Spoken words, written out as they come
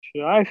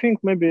I think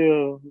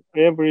maybe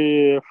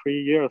every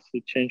 3 years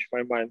it changed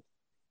my mind,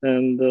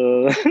 and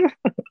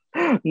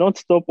not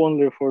stop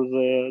only for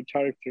the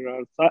character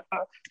arts.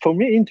 For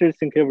me,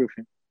 interesting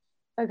everything.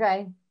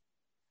 Okay,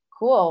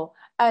 cool.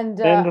 And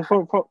And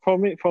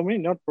for me,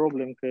 not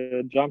problem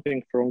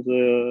jumping from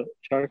the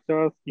character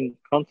art in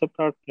concept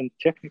art and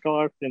technical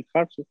art and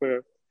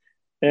hardware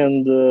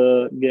and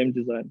game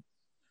design.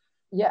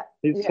 yeah,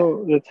 It's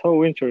yeah.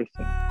 so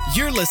interesting.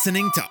 You're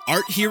listening to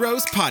Art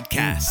Heroes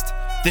Podcast,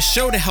 the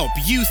show to help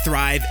you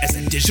thrive as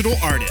a digital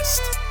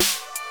artist.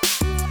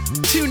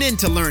 Tune in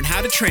to learn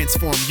how to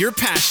transform your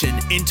passion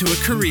into a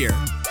career.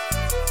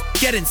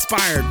 Get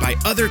inspired by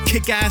other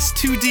kick-ass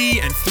 2D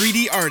and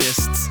 3D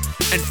artists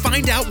and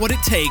find out what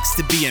it takes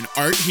to be an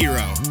art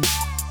hero.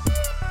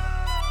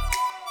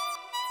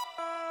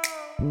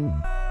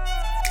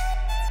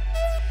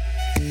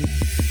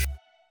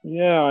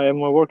 Yeah, I am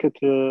working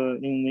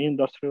in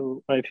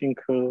industrial, I think,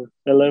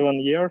 11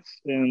 years,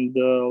 and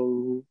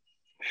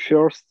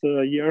first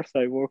years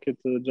I worked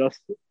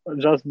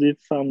just did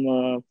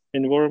some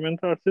environment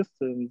artist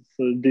and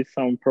did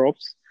some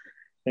props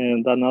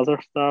and another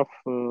stuff.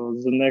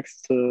 The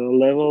next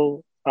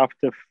level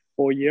after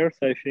 4 years,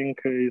 I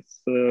think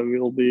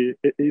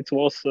it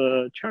was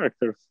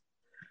characters,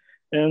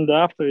 and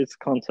after it's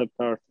concept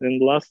art.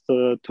 And last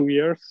 2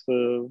 years,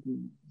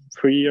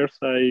 3 years,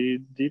 I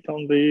did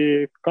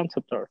only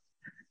concept art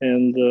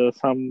and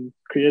some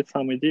create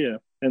some idea.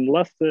 And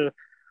last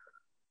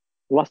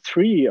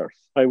 3 years,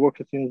 I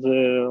worked in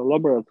the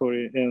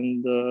laboratory,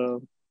 and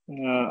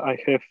I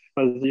have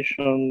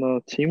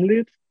position team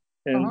lead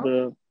and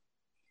Uh-huh.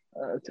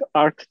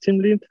 art team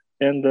lead,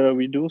 and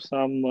we do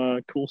some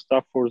cool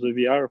stuff for the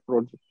VR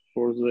project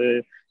for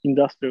the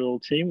industrial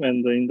team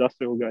and the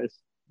industrial guys.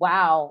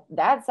 Wow,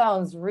 that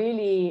sounds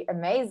really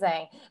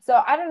amazing.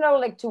 So I don't know,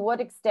 like to what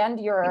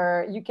extent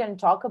you can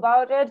talk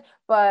about it,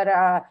 but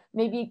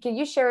maybe can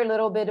you share a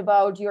little bit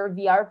about your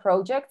VR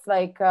projects?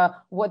 Like,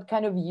 what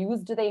kind of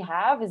use do they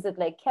have? Is it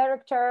like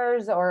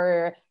characters,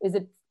 or is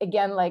it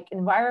again like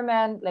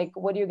environment? Like,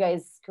 what do you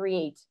guys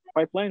create?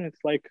 Pipeline,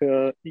 it's like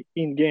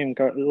in-game,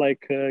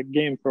 like a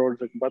game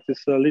project, but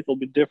it's a little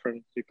bit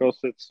different because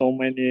it's so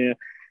many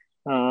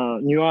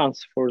nuance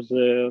for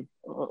the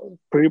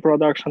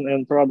pre-production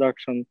and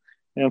production.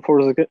 And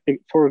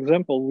for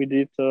example, we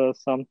did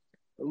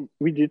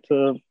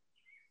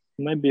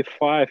maybe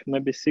 5,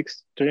 maybe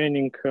 6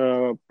 training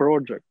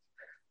projects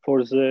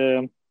for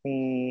the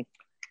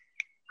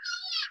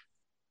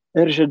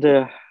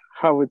RGD.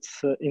 How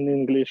it's in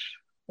English?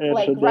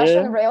 Like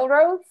Russian RGD.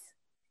 railroads?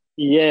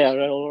 Yeah,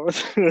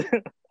 railroads.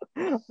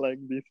 Like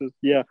this is,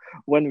 yeah.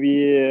 When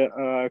we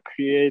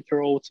create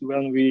roads,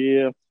 when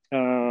we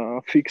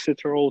fix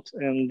it roads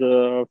and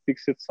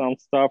fix it some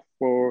stuff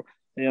for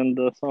and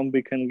some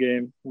beacon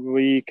game,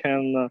 we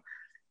can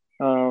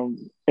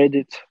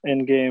edit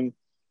in game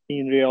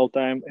in real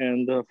time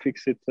and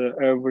fix it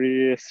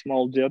every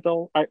small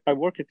detail. I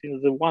work it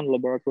in the one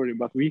laboratory,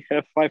 but we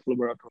have 5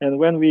 laboratories. And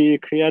when we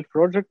create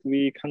project,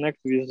 we connect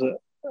with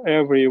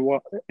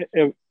everyone,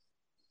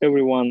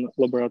 everyone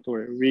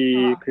laboratory. We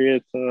Uh-huh.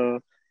 create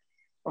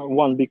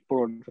one big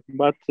project,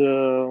 but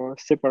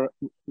separate.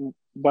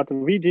 But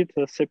we did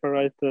a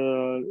separate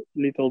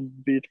little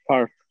bit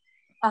part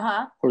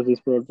Uh-huh. for this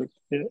project,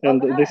 and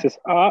this Okay. is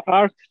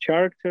art,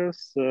 characters,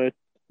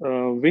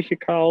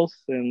 vehicles,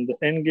 and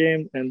end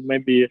game, and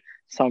maybe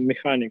some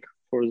mechanic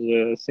for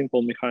the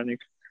simple mechanic,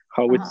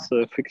 how Uh-huh. it's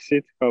fix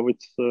it, how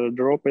it's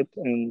drop it,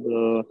 and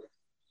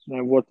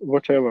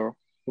whatever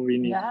we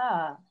need.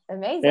 Yeah,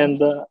 amazing. And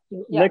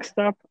Yeah. next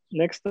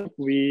up,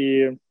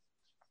 we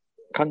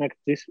connect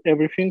this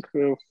everything,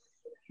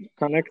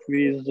 connect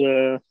with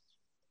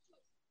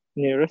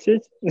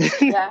neurosets.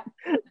 Yeah.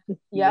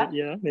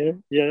 Yeah.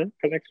 Yeah,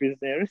 connect with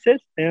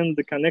neurosets and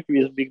connect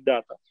with big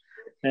data.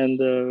 And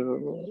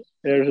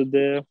there's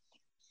the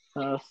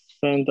uh,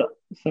 send,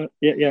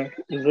 yeah,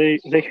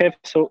 they have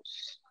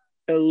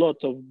a lot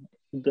of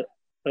the,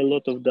 a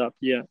lot of that,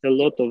 yeah, a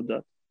lot of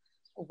that.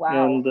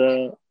 Wow.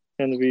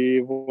 And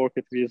we work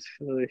it with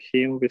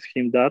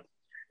him that,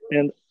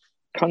 and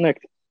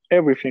connect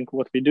everything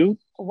what we do.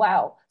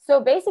 Wow. So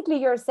basically,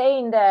 you're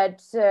saying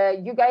that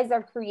you guys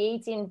are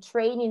creating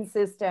training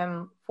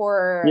system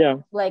for Yeah,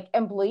 like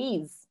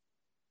employees,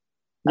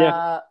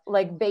 yeah,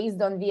 like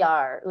based on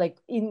VR, like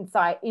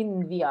inside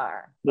in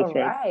VR. All that's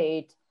right.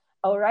 right.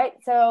 All right.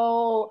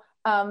 So,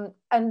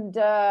 and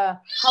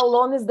how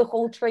long is the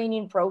whole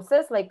training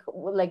process? Like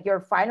your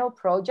final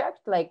project?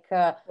 Like,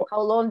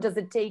 how long does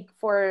it take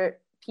for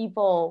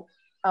people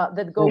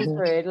that go Mhm.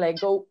 through it? Like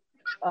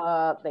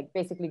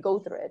basically go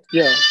through it.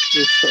 Yeah,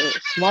 it's a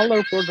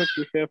smaller project.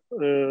 We have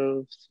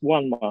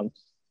 1 month,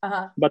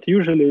 Uh-huh. but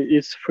usually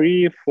it's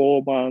 3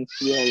 4 months.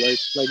 Yeah,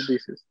 like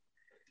this is.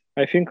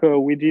 I think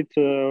we did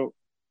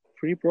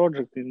 3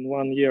 projects in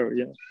 1 year.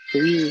 Yeah,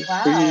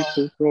 Wow.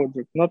 two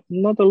projects.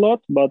 Not a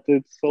lot, but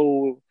it's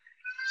so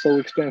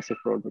expensive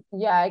project.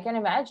 Yeah, I can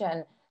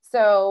imagine.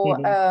 So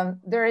Hmm.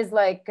 there is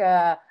like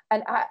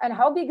And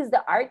how big is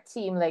the art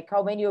team? Like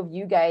how many of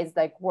you guys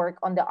like work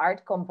on the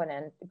art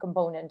component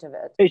of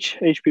it?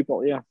 H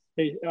people, yeah.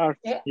 Art,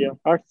 Yeah. yeah.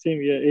 Art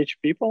team, yeah. H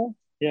people,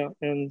 yeah.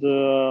 And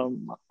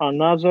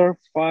another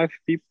 5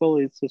 people.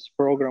 It's this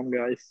program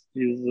guys.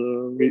 Is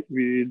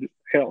we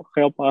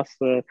help us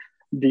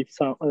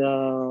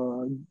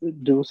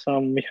do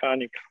some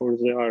mechanic for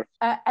the art.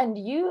 And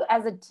you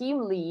as a team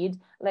lead,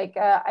 like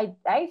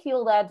I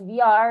feel that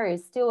VR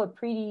is still a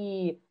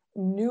pretty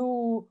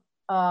new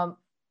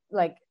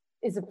like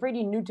is a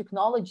pretty new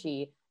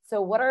technology. So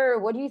what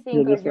do you Yeah,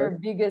 think are that's your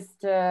right.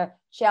 biggest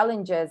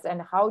challenges,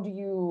 and how do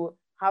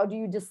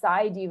you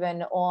decide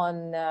even on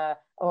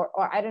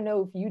or I don't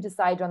know if you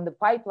decide on the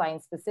pipeline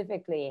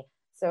specifically.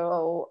 So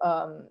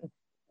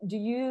do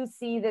you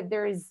see that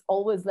there is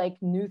always like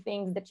new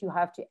things that you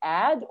have to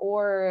add,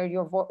 or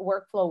your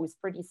workflow is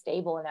pretty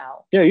stable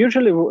now? Yeah,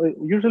 usually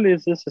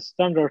this is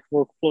standard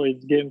workflow.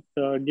 It's game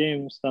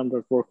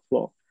standard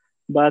workflow,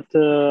 but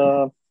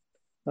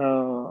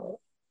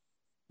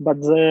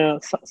uh,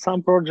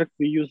 some project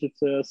we use it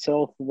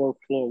self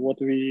workflow.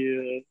 What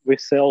we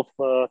self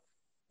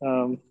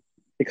um,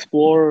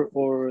 explore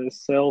or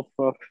self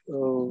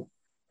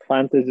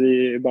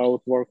fantasy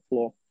about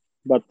workflow,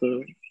 but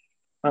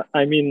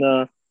I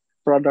mean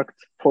product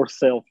for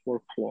self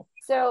workflow.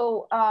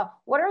 So,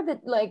 what are the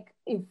like?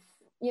 If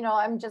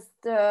I'm just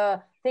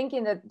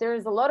thinking that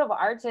there's a lot of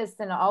artists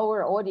in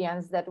our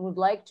audience that would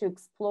like to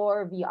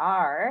explore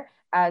VR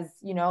as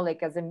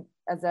like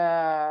as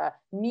a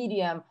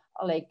medium.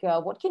 Like,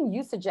 what can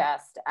you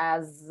suggest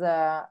as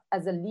a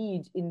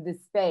lead in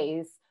this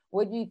space?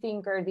 What do you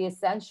think are the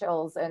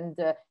essentials, and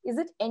is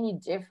it any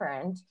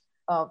different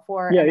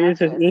for Yeah, an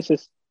artist? this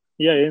is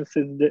yeah,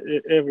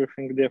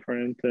 everything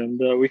different, and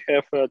we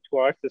have 2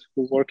 artists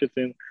who work it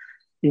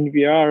in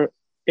VR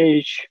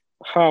each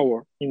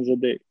hour in the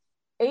day.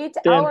 Eight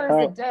 10 hours a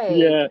how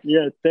day.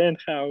 yeah 10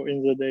 how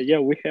in the day. Yeah,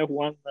 we have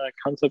one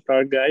concept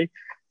art guy.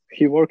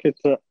 He worked it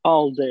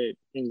all day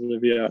in the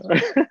VR.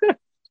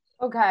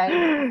 Okay.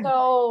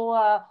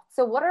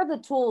 So what are the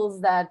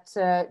tools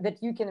that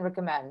you can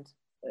recommend?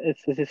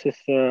 This is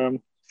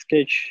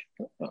sketch.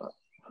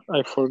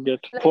 I forget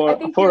Like, I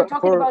think you're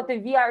talking for about the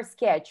VR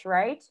sketch,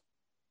 right?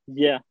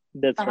 yeah,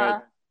 that's right.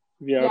 Uh-huh.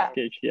 VR Yeah.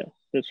 sketch, yeah,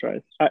 that's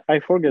right. I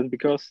forget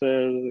because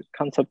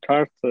concept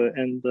art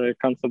and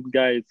concept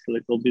guy it's a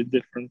little bit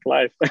different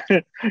life.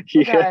 Okay.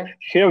 He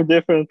have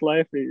different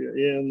life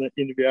in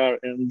VR,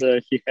 and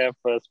he have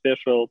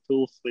special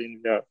tools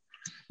in VR.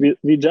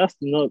 We just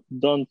not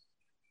don't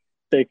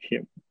take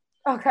him.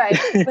 Okay.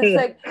 But it's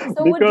like,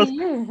 so what do Because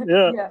you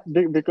yeah, yeah.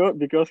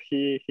 because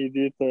he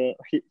did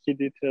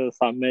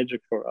some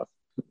magic for us.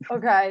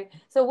 Okay.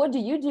 So what do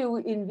you do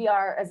in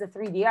VR as a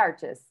 3D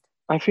artist?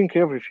 I think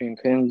everything,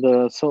 and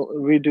so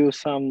we do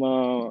so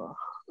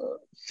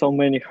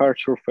many hard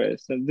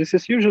surface, and this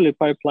is usually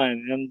pipeline.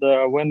 And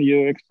when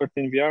you expert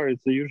in VR,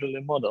 it's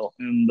usually model,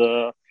 and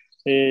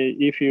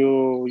if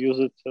you use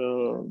it,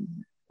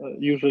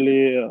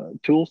 usually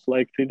tools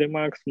like 3D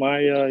Max,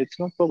 Maya, it's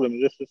no problem.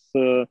 This is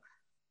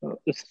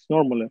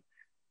normally,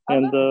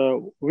 and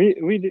Okay.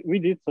 we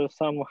did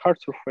some hard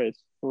surface,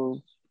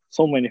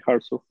 so many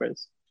hard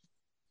surface,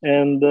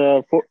 and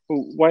for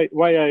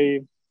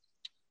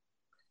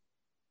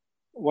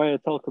why I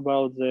talk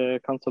about the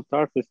concept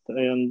artist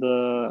and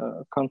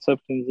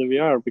concept in the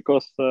VR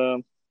because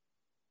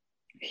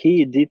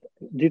he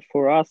did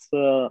for us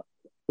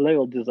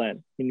level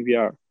design in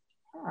VR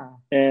Ah.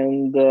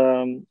 and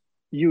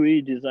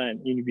UE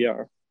design in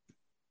VR,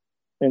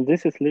 and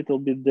this is a little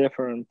bit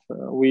different.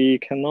 We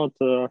cannot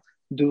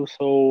do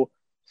so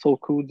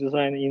cool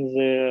design in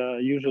the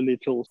usually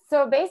tools.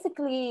 So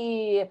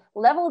basically,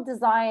 level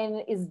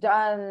design is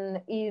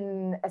done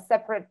in a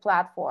separate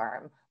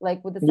platform,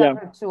 like with a Yeah,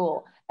 separate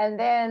tool. And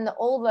then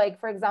all like,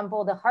 for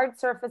example, the hard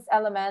surface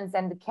elements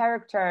and the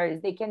characters,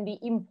 they can be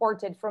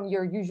imported from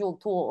your usual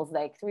tools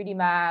like 3D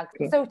Max.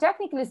 okay. So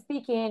technically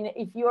speaking,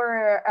 if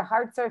you're a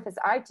hard surface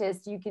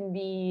artist, you can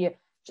be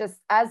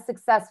just as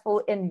successful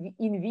in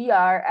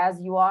VR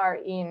as you are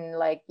in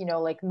like,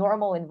 like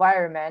normal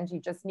environment. You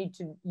just need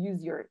to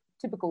use your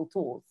typical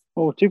tools.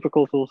 Oh,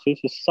 typical tools. This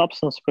is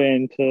Substance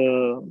Paint,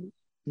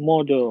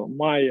 Model,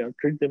 Maya,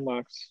 3D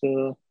Max,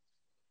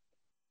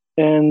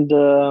 and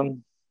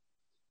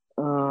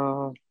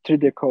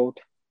 3D Code.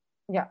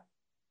 Yeah.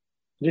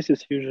 This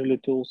is usually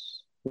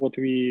tools what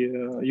we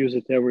use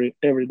it every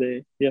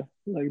day. Yeah,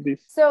 like this.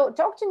 So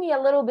talk to me a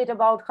little bit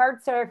about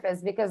hard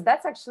surface, because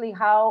that's actually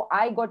how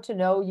I got to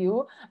know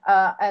you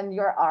and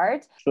your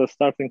art. So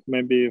starting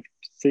maybe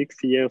 6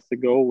 years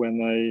ago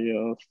when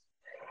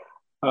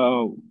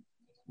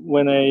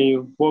I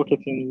worked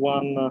in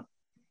one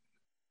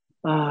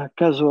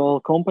casual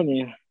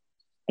company,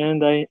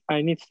 and I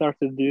need start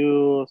to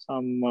do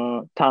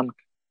some tank.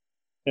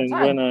 And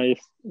Tank.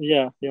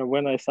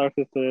 when I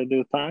started to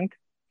do tank,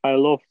 I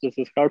love this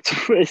is hard to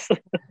face.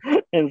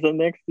 And the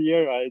next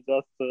year I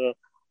just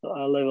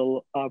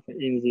level up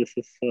in this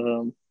is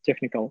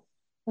technical.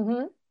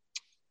 Mm-hmm.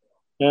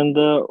 And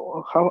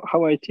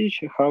how I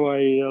teach, how I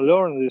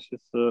learn this is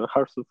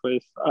hard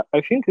surface.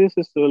 I think this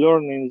is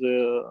learned in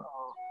the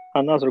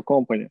another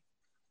company.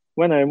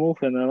 When I move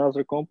in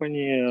another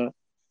company,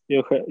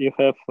 you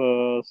have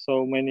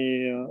so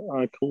many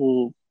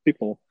cool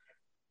people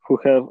who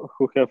have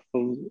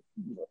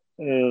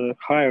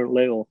higher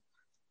level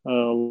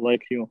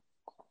like you,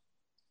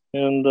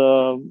 and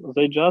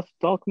they just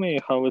taught me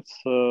how it's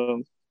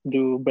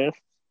do best,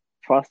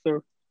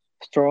 faster,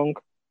 strong,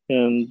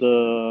 and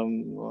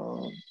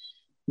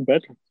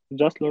better.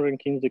 Just learning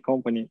in the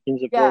company, in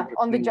the Yeah, project,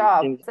 on the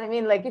job. So, I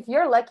mean, like if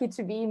you're lucky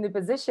to be in the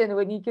position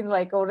when you can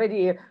like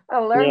already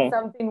learn yeah,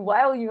 something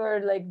while you're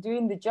like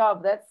doing the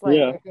job, that's like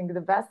yeah, I think the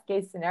best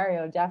case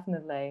scenario,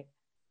 definitely.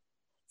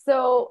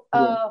 So,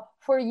 yeah.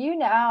 for you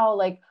now,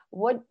 like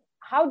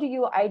how do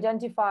you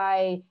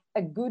identify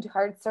a good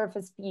hard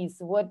surface piece?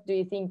 What do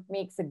you think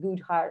makes a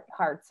good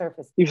hard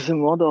surface If piece? the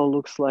model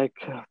looks like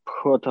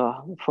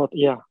photo,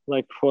 yeah,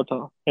 like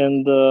photo,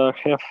 and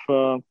have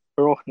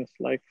roughness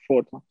like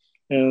photo,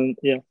 and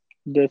yeah,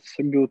 that's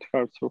a good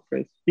hard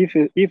surface. If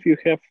you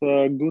have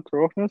good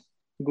roughness,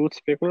 good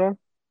specular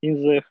in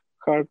the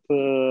hard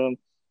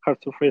hard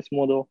surface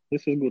model,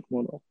 this is good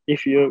model.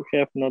 If you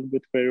have not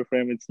good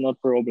wireframe, it's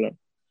not problem.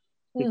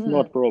 It's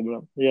not Hmm.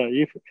 problem. Yeah,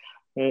 if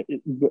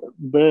it,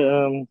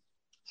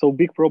 so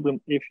big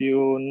problem if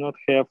you not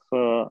have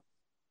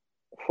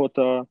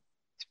photo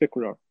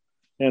specular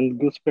and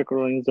good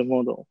specular in the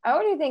model.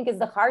 What do you think is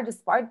the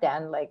hardest part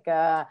then? Like,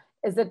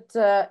 is it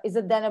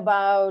then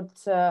about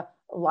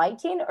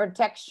lighting or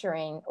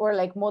texturing or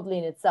like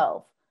modeling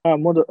itself?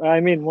 Model. I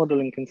mean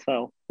modeling in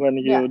cell. When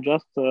Yeah. you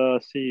just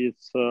see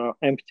it's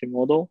empty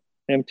model,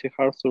 empty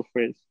hard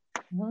surface.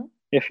 Mhm.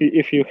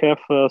 If you have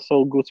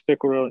so good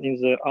specular in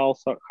the all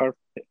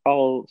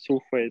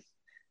surface,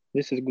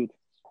 this is good.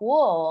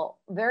 Cool.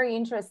 Very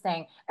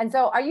interesting. And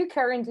so are you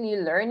currently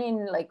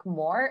learning like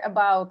more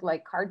about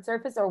like hard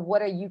surface, or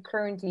what are you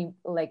currently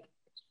like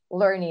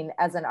learning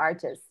as an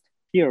artist?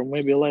 Here,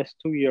 maybe last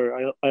 2 year,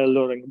 I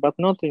learning, but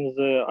not in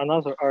the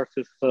another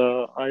artist.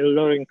 I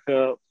learning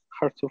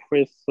hard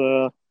surface.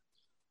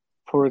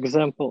 For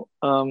example,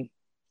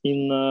 in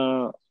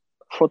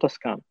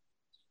Photoscan,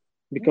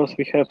 because Mm.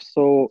 we have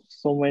so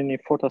many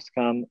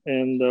Photoscan,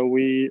 and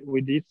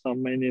we did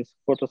some many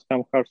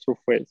Photoscan hard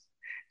surface,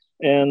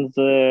 and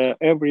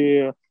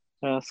every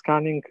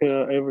scanning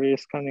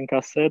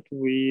cassette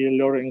we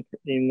learning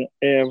in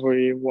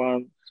every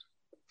one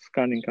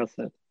scanning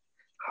cassette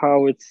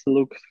how it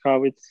looks,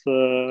 how it's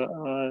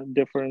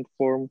different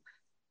form,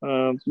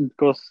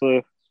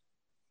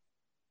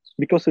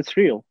 because it's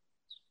real.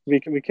 We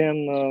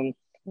can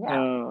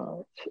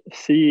Yeah.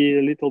 see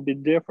a little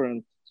bit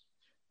different.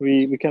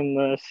 We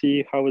can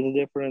see how it's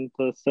different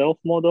self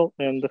model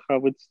and how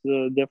it's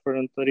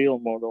different real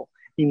model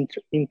in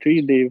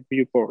 3D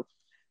viewport,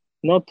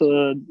 not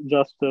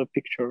just a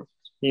picture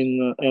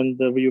in and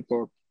the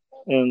viewport.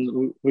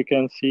 And we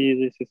can see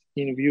this is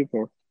in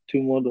viewport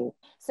two model.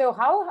 So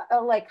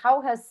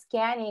how has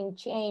scanning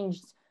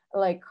changed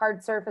like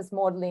hard surface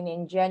modeling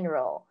in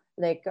general?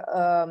 Like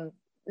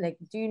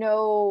do you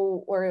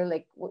know, or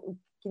like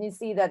can you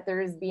see that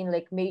there has been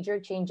like major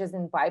changes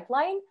in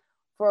pipeline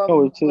Oh,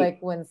 from it's like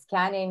when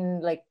scanning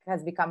like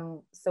has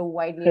become so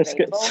widely a,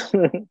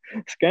 available?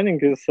 scanning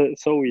is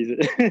so easy.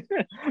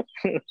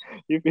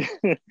 if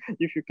you,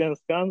 if you can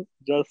scan,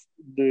 just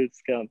do it.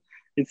 Scan.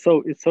 It's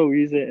so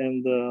easy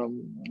and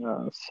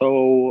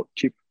so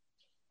cheap.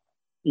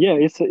 Yeah,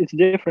 it's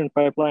different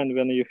pipeline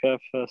when you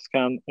have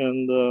scan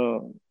and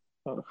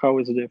how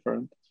it's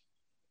different.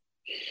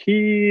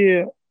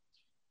 He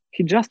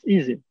he just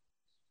easy.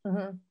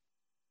 Hmm.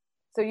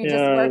 So you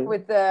just work Uh,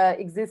 with the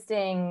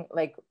existing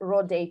like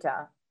raw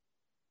data.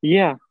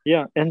 yeah,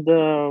 and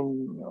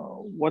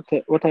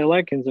what I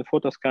like in the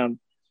photo scan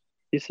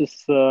is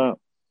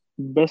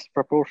best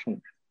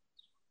proportion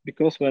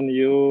because when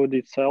you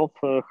did self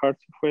hard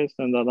surface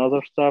and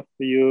another stuff,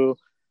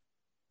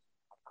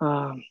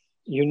 uh,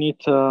 you need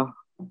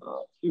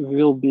you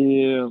will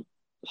be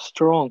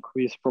strong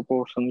with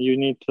proportion. You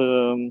need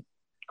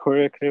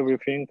correct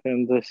everything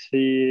and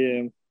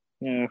see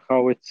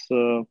how it's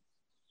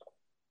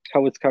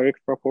correct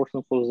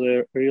proportion for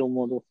the real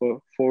model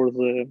for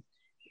the.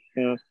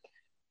 Uh,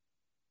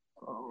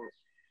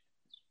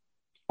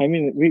 I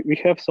mean, we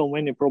have so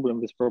many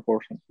problems with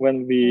proportion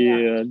when we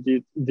Yeah.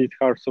 did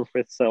hard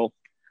surface self,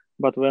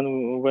 but when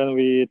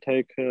we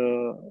take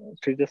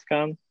 3D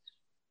scan,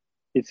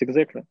 it's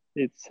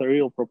a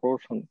real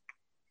proportion.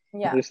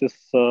 Yeah. This is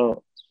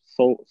so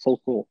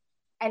cool.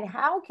 And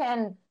how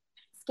can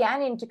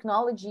scanning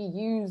technology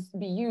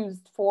be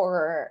used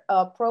for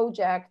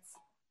projects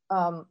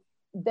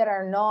that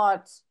are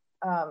not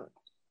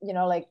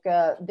like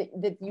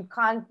that you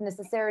can't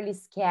necessarily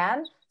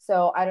scan?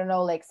 So I don't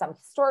know, like some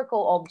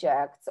historical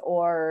objects,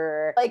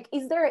 or like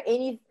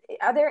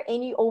are there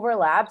any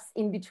overlaps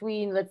in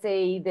between, let's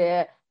say,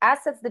 the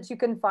assets that you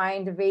can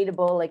find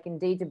available like in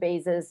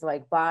databases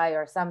like by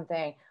or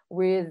something,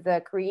 with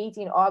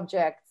creating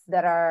objects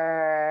that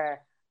are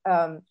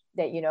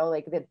that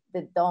like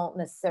that don't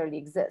necessarily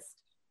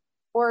exist?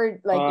 Or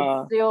like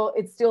Uh,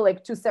 it's still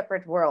like two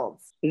separate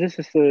worlds? this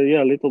is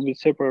yeah, a little bit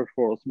separate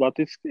worlds, but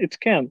it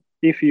can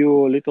if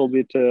you a little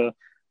bit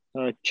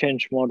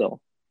change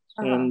model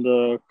Uh-huh. and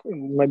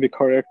maybe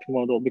correct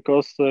model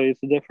because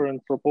it's a different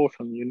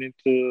proportion. You need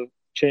to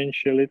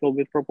change a little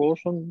bit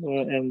proportion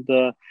and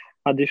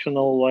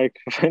additional like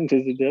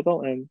fantasy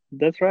detail, and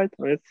that's right.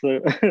 It's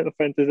a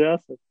fantasy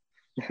asset.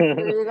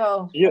 There you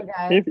go. you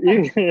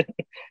Okay.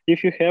 if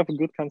you have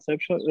good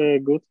conception,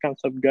 good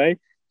concept guy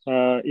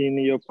in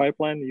your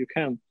pipeline, you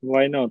can.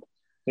 Why not?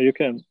 You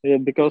can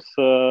because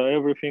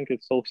everything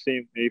is so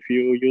same. If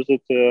you use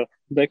it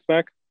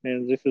backpack, and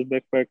this is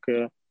backpack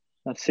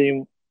same.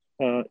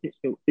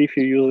 If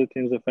you use it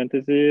in the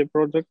fantasy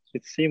project,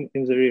 it's same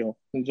in the real.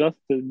 Just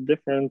a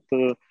different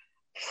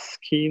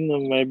skin,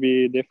 maybe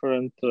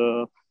different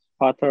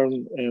pattern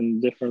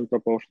and different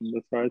proportion.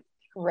 That's right.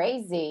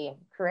 Crazy,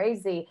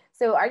 crazy.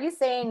 So are you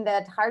saying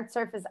that hard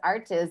surface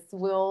artists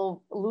will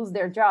lose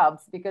their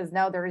jobs because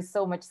now there is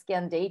so much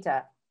scan data?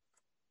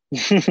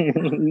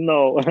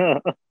 No,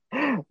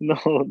 no,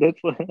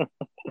 that's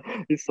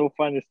it's so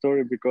funny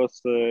story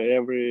because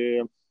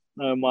every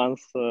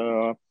month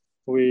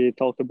we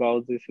talk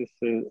about this. Is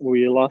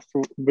we lost?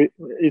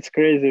 It's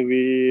crazy.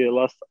 We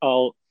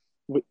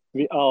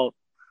all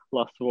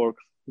lost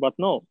works, but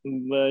no,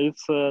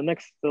 it's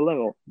next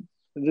level.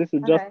 This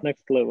is just Okay.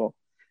 next level,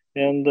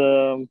 and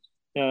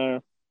uh,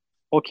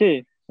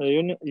 okay,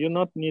 you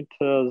not need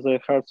the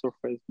hard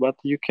surface, but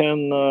you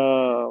can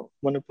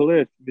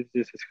manipulate with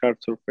this hard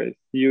surface.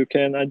 You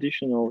can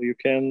you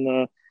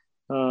can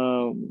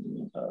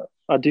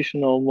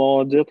additional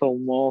more detail,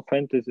 more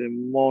fantasy,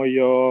 more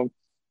your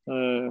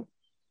uh,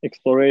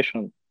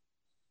 exploration,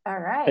 All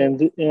right.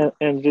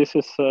 and this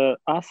is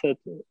asset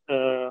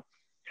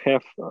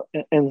have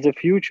and the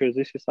future.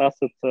 This is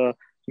asset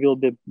will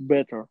be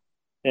better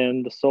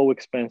and so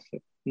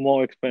expensive,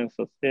 more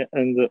expensive,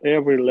 and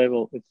every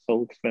level it's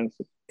so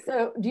expensive.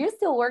 So do you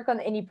still work on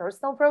any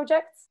personal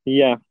projects?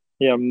 Yeah,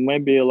 yeah.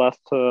 Maybe last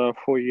 4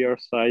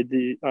 years I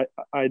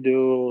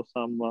do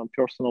some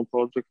personal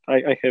project.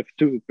 I have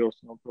two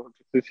personal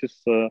projects. This is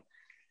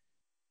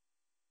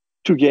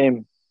two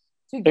game,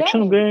 To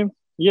action games. game.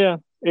 Yeah,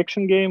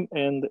 action game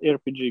and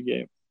RPG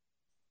game.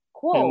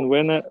 And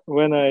Cool.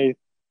 when I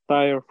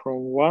tire from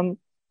one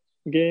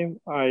game,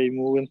 I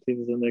move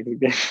into the next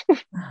game.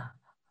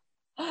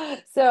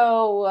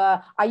 So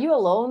are you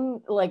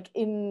alone like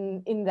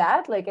in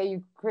that? Like are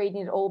you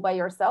creating it all by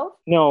yourself?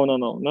 No, no,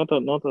 no, not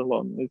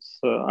alone. It's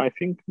I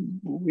think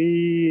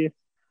we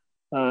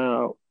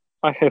uh,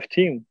 I have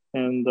team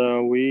and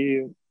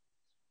we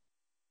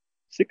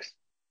six,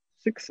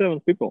 7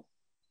 people.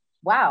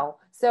 Wow.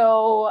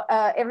 So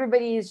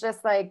everybody is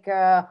just like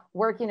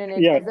working on it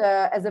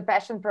Yeah, as a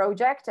passion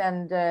project,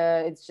 and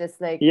it's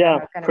just like yeah,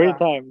 kind of free a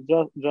time,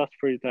 just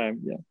free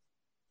time. Yeah, just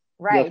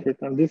right. free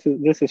time.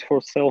 This is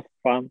for self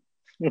fun.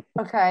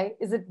 Okay.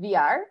 Is it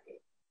VR?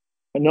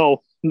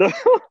 No, no,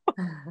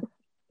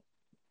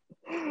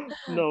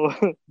 no,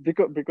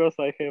 because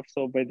I have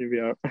so many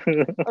VR.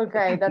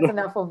 Okay, that's No,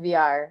 enough of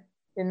VR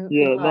in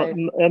yeah, not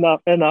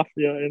life. enough.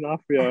 Yeah,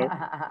 enough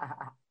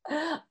VR.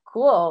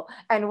 Cool.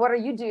 And what are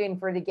you doing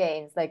for the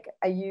games? Like,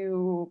 are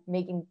you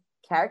making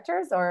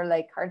characters or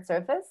like hard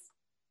surface?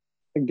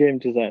 Game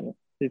designer.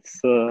 It's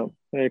a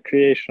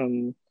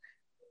creation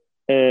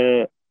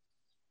uh,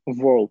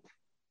 world,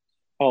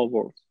 all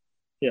worlds.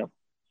 Yeah,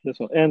 this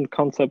one and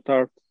concept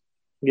art,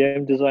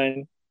 game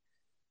design,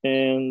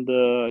 and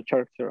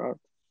character art.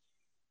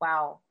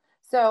 Wow.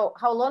 So,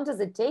 how long does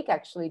it take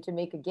actually to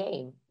make a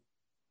game?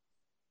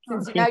 I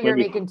Since now think you're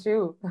maybe making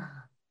two.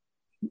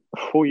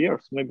 4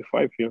 years, maybe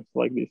 5 years,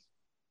 like this.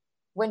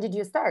 When did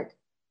you start?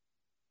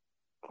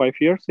 5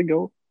 years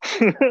ago.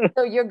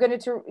 So you're going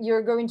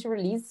to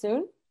release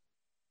soon?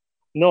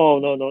 No,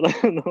 no, no, no,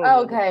 no, no, no,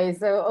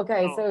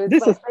 Okay, no. so it's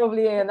This like is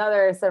probably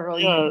another several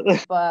years. yeah,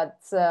 But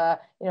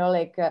you know,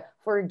 like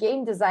for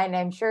game design,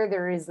 I'm sure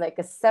there is like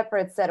a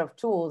separate set of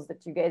tools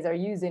that you guys are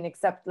using,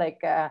 except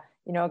like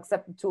you know,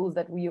 except the tools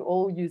that we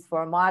all use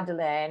for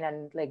modeling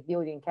and like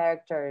building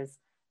characters.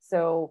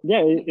 So,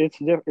 yeah. It's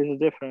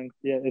different.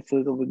 Yeah, it's a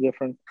little bit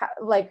different.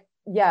 like,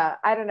 yeah,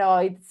 I don't know.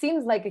 It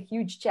seems like a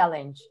huge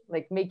challenge,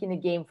 like making a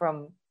game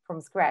from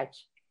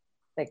scratch.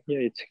 Like, Yeah,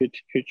 it's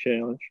huge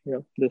challenge. Yeah,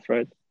 that's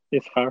right.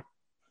 It's hard,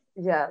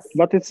 yes.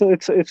 but it's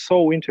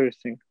so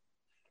interesting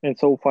and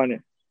so funny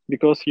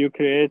because you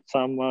create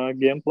some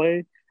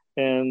gameplay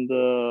and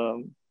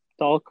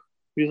talk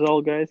with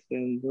all guys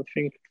and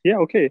think, yeah,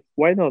 okay,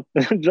 why not?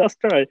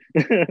 Just try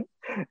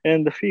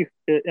and think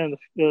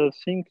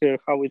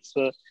how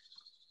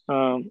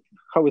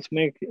it's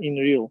make in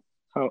real,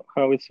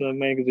 how it's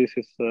make this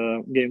is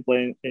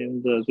gameplay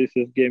and this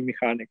is game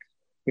mechanic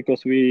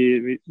because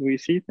we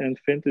see and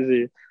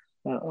fantasy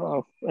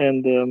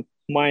and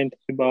mind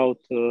about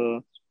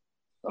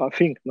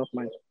think not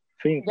mind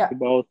think Yeah.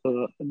 about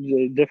the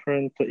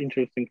different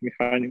interesting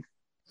mechanics,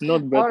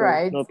 not All battle,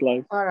 right. not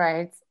like All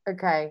right.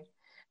 Okay.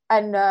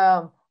 And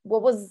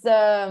what was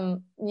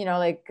you know,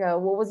 like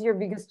what was your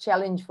biggest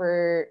challenge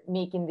for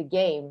making the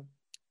game?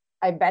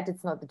 I bet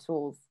it's not the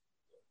tools.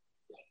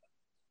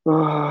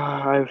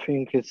 I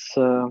think it's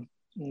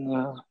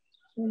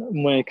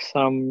make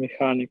some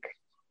mechanic.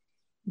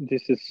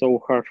 This is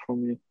so hard for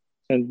me,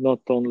 and not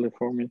only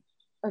for me.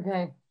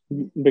 Okay.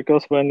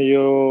 Because when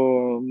you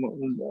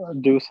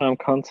do some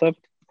concept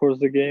for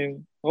the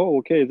game, oh,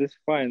 okay, this is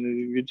fine.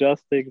 We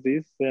just take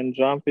this and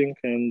jumping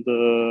and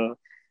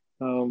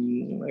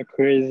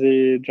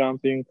crazy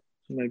jumping,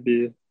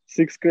 maybe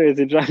six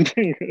crazy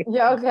jumping.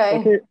 Yeah,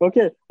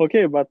 okay.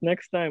 Okay, but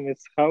next time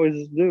it's how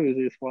is do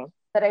this one?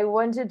 That I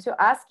wanted to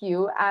ask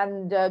you,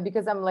 and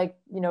because I'm like,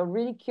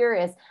 really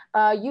curious.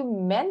 You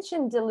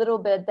mentioned a little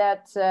bit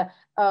that,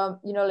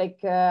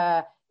 like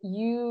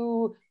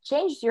you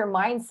changed your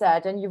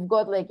mindset and you've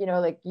got like,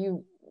 like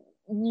you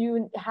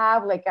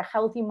have like a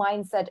healthy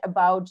mindset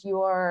about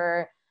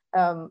your,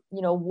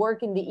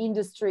 work in the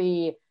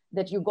industry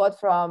that you got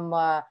from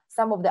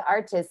some of the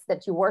artists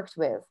that you worked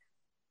with.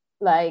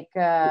 Like,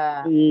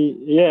 Yeah,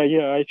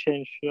 I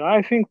change.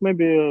 I think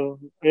maybe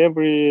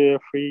every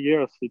 3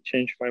 years it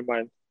changed my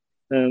mind,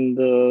 and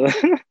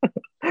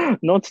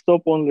not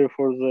stop only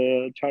for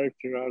the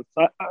character arts.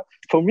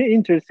 For me,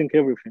 interesting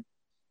everything.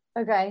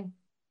 okay,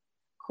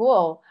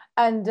 cool.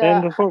 And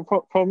And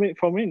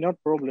for me, not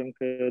problem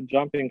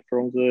jumping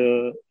from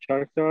the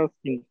character art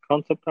in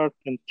concept art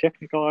and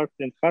technical art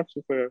and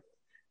hardware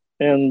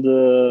and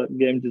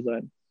game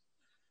design.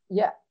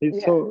 yeah, It's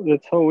yeah.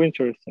 so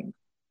interesting.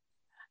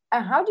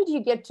 And how did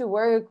you get to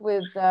work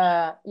with,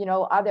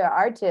 other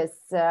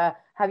artists?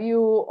 Have you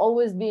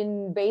always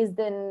been based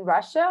in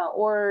Russia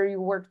or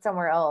you worked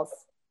somewhere else?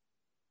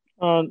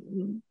 Uh,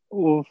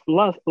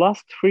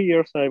 last 3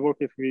 years I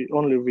worked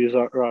only with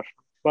Russia,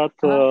 but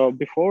Uh-huh.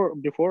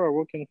 before I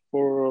working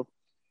for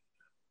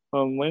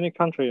many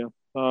countries.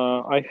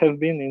 I have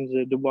been in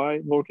the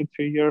Dubai working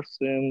 3 years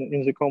and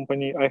in the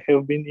company. I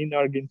have been in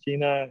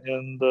Argentina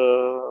and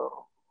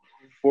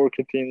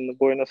worked in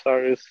Buenos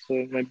Aires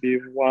maybe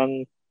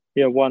 1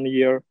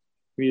 year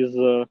with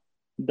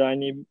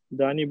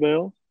Danny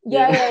Bell.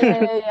 Yeah, Yeah, yeah,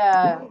 yeah, yeah,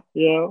 yeah.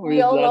 yeah, We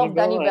with all Danny love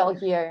Bell. Danny Bell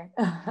here.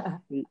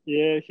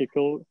 Yeah, he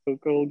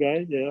cool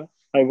guy. Yeah,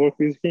 I work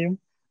with him.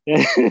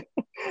 Yeah.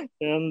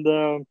 And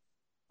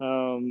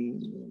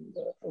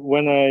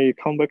when I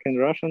come back in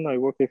Russian, I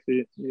work with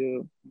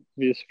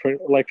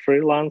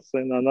freelance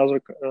in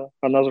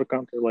another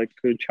country like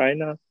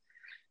China,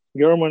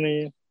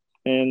 Germany,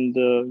 and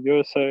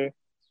USA.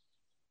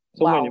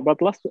 So many. Wow.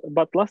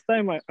 But last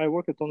time I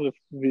worked only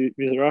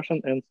with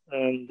Russian and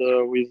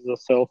with the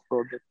self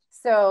project.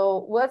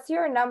 So, what's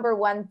your number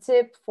one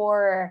tip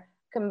for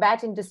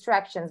combating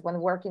distractions when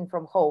working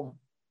from home?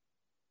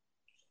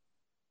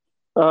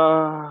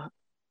 Uh,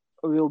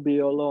 will be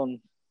alone.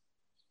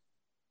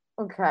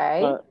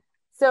 Okay. Uh,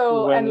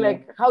 So, and when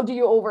like, how do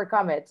you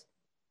overcome it?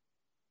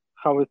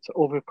 how it's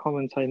overcome,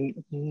 I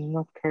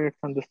not correct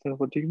understand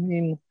what do you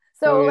mean.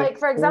 How So, you like,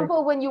 for explain?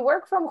 example, when you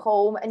work from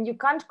home and you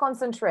can't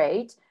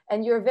concentrate and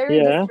you're very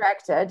Yeah.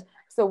 distracted,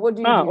 so what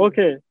do you do?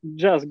 Okay.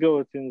 Just go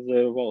it in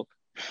the walk.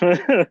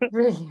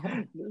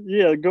 Brilliant.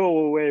 Yeah, go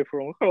away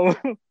from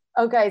home.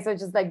 Okay, so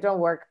just like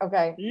don't work.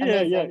 Okay,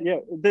 amazing. Yeah.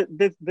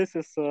 This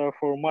is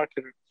for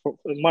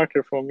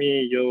marker for me.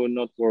 You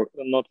not work,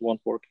 not want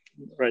work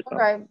right now.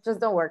 Okay, just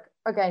don't work.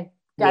 Okay,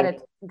 got Yeah. it.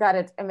 Got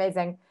it.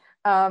 Amazing.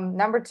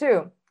 Number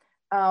two,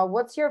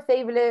 what's your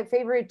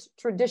favorite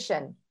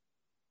tradition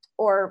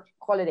or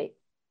holiday?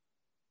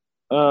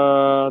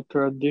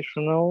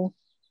 Traditional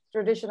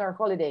Tradition or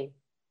holiday?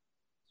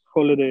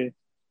 holiday.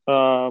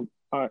 Uh,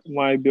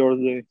 my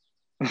birthday.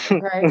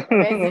 Okay,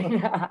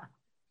 amazing.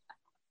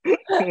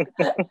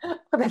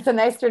 That's a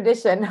nice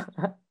tradition.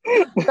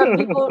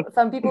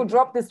 Some people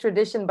drop this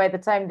tradition by the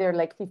time they're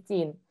like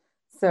 15.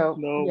 So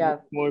No, yeah.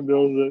 my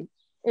birthday.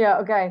 Yeah,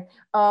 okay.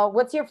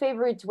 What's your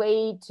favorite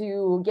way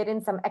to get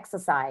in some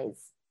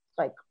exercise?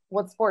 Like,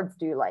 what sports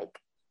do you like?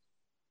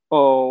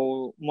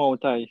 Oh, Muay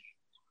Thai.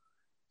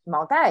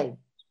 Muay Thai.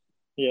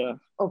 Yeah.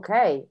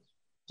 Okay.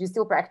 Do you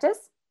still practice?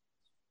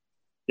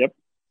 Yep.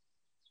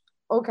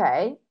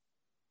 Okay.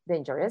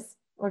 Dangerous.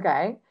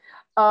 Okay.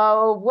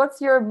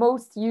 What's your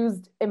most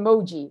used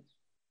emoji?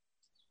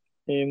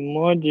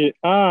 Emoji.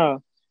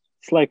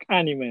 It's like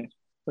anime,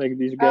 like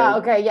this Ah, guy.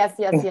 okay. Yes,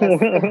 yes,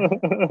 yes.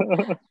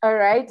 All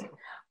right.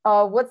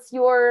 What's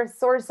your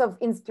source of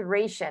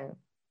inspiration?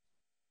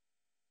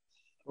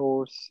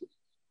 Or,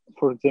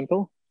 for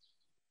example,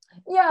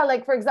 Yeah,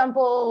 like for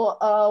example,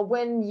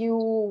 when you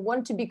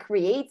want to be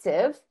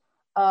creative,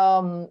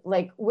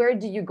 like where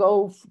do you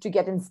go to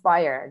get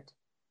inspired?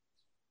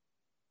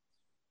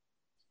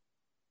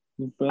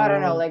 I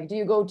don't know, uh, like do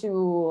you go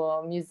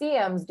to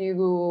museums? Do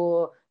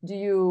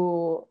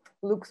you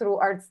look through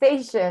art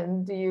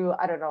station? Do you,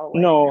 I don't know,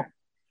 like no,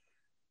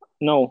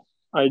 no,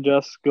 I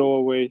just go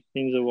away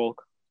in the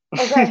walk.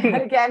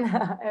 okay, again,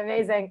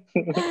 amazing.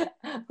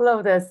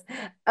 Love this.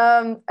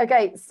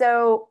 Okay,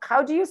 so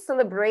how do you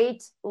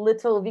celebrate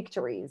little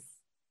victories?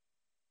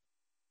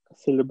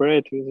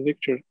 Celebrate with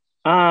victory.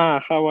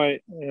 How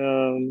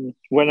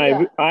when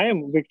Yeah. I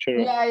am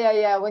victory. Yeah, yeah,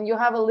 yeah. When you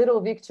have a little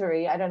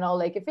victory, I don't know,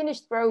 like a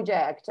finished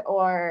project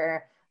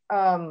or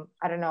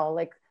I don't know,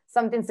 like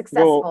something Go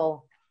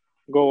successful.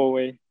 go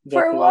away.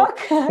 For a walk.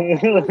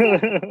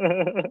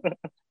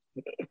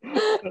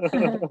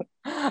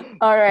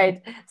 All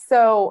right.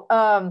 So,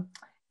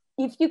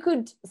 if you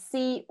could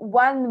see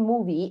one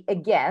movie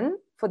again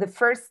for the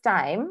first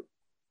time,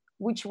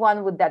 which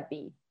one would that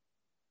be?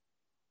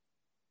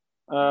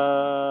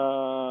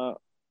 Elden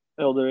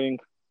Ring.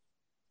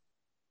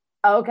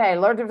 Okay,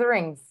 Lord of the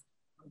Rings.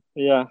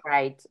 Yeah.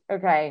 Right.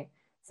 Okay.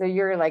 So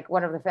you're like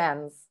one of the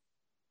fans.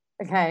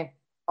 Okay.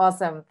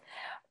 Awesome.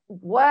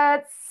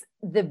 What's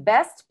the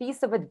best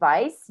piece of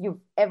advice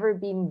you've ever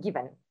been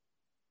given?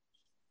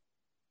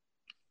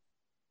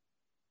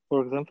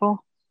 For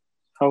example,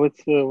 how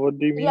it's what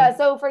do you mean? Yeah.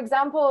 So, for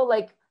example,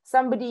 like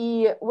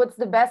somebody, what's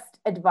the best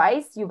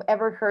advice you've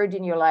ever heard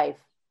in your life?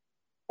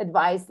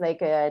 Advice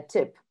like a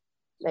tip,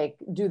 like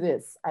do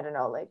this. I don't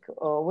know, like,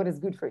 oh, what is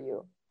good for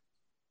you?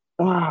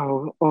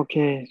 Oh,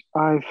 okay.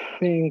 I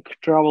think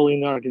travel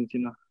in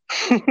Argentina.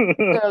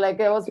 So, like,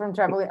 it was from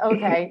traveling.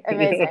 Okay,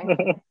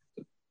 amazing.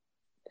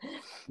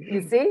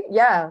 You see?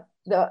 Yeah,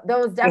 that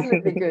was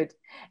definitely good.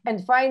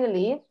 And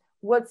finally,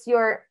 what's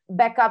your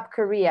backup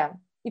career?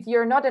 If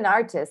you're not an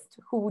artist,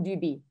 who would you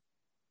be?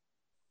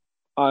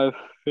 I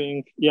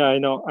think, yeah, I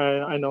know.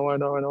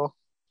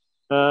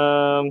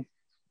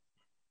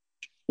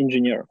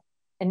 Engineer.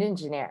 An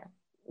engineer.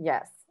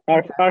 Yes.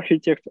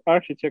 Architect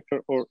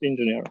or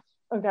engineer.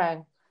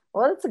 Okay.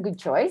 Well, that's a good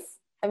choice.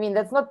 I mean,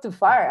 that's not too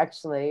far,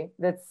 actually.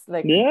 That's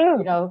like, Yeah.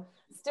 you know,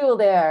 still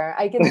there.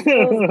 I can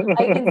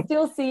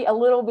still see a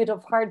little bit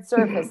of hard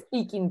surface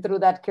peeking through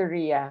that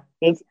career.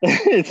 It's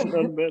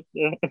not bad.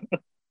 Yeah.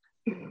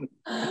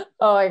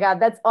 Oh my God,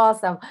 that's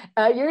awesome.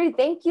 Yuri,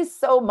 thank you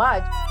so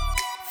much.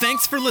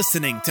 Thanks for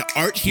listening to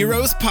Art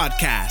Heroes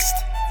Podcast.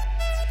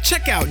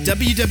 Check out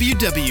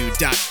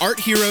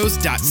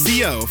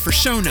www.artheroes.co for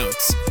show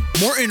notes,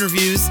 more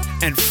interviews,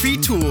 and free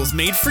tools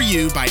made for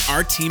you by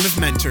our team of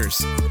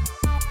mentors.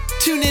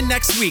 Tune in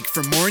next week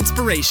for more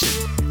inspiration,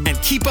 and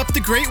keep up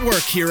the great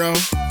work, hero.